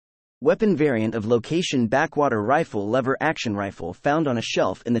Weapon variant of location backwater rifle lever action rifle found on a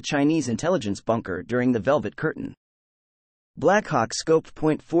shelf in the Chinese intelligence bunker during the Velvet Curtain. Blackhawk scoped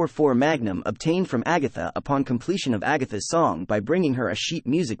 .44 Magnum obtained from Agatha upon completion of Agatha's song by bringing her a sheet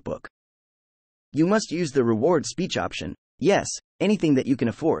music book. You must use the reward speech option. Yes, anything that you can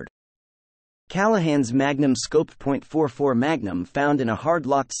afford. Callahan's Magnum scoped .44 Magnum found in a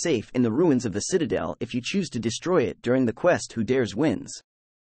hard-locked safe in the ruins of the Citadel if you choose to destroy it during the quest Who Dares Wins.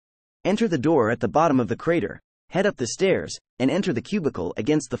 Enter the door at the bottom of the crater, head up the stairs, and enter the cubicle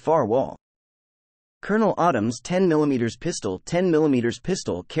against the far wall. Colonel Autumn's 10mm pistol 10mm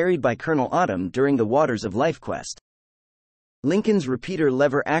pistol carried by Colonel Autumn during the Waters of Life quest. Lincoln's repeater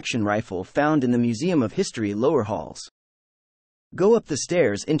lever action rifle found in the Museum of History lower halls. Go up the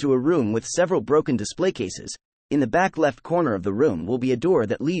stairs into a room with several broken display cases. In the back left corner of the room will be a door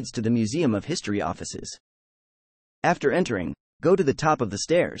that leads to the Museum of History offices. After entering, go to the top of the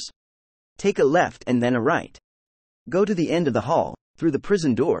stairs. Take a left and then a right. Go to the end of the hall, through the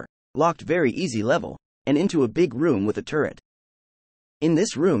prison door, locked very easy level, and into a big room with a turret. In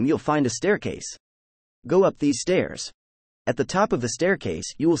this room you'll find a staircase. Go up these stairs. At the top of the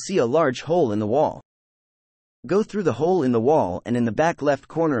staircase you will see a large hole in the wall. Go through the hole in the wall and in the back left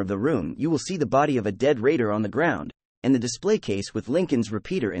corner of the room you will see the body of a dead raider on the ground, and the display case with Lincoln's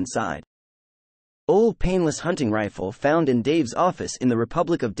repeater inside. Old painless hunting rifle found in Dave's office in the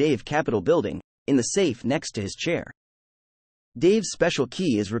Republic of Dave Capitol building, in the safe next to his chair. Dave's special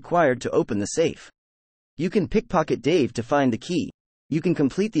key is required to open the safe. You can pickpocket Dave to find the key, you can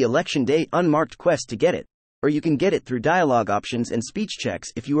complete the Election Day unmarked quest to get it, or you can get it through dialogue options and speech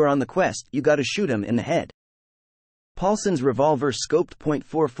checks. If you are on the quest, you gotta shoot him in the head. Paulson's revolver scoped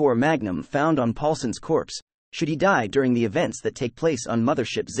 .44 Magnum found on Paulson's corpse, should he die during the events that take place on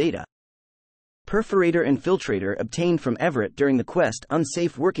Mothership Zeta. Perforator infiltrator obtained from Everett during the quest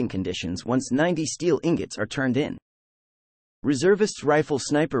unsafe working conditions once 90 steel ingots are turned in. Reservist's rifle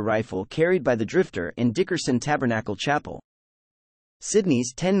sniper rifle carried by the Drifter in Dickerson Tabernacle Chapel.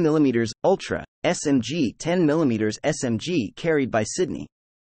 Sydney's 10mm Ultra SMG 10mm SMG carried by Sydney.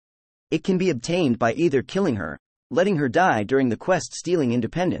 It can be obtained by either killing her, letting her die during the quest stealing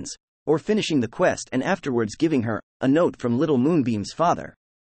independence, or finishing the quest and afterwards giving her a note from Little Moonbeam's father.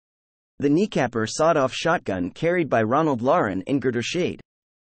 The Kneecapper sawed-off shotgun carried by Ronald Lauren in Girder Shade.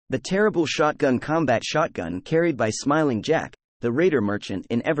 The Terrible Shotgun combat shotgun carried by Smiling Jack, the raider merchant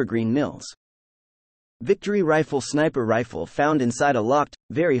in Evergreen Mills. Victory rifle sniper rifle found inside a locked,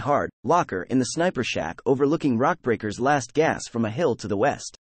 very hard, locker in the sniper shack overlooking Rockbreaker's last gas from a hill to the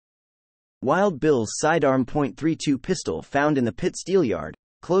west. Wild Bill's sidearm .32 pistol found in the pit steelyard,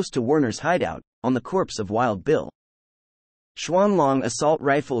 close to Werner's hideout, on the corpse of Wild Bill. Xuanlong assault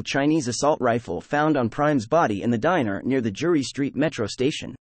rifle Chinese assault rifle found on Prime's body in the diner near the Jury Street metro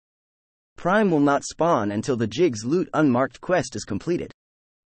station. Prime will not spawn until the Jig's Loot unmarked quest is completed.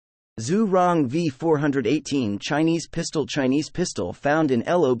 Zhu Rong V418 Chinese pistol found in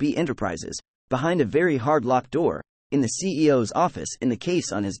LOB Enterprises, behind a very hard locked door, in the CEO's office in the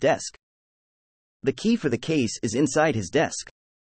case on his desk. The key for the case is inside his desk.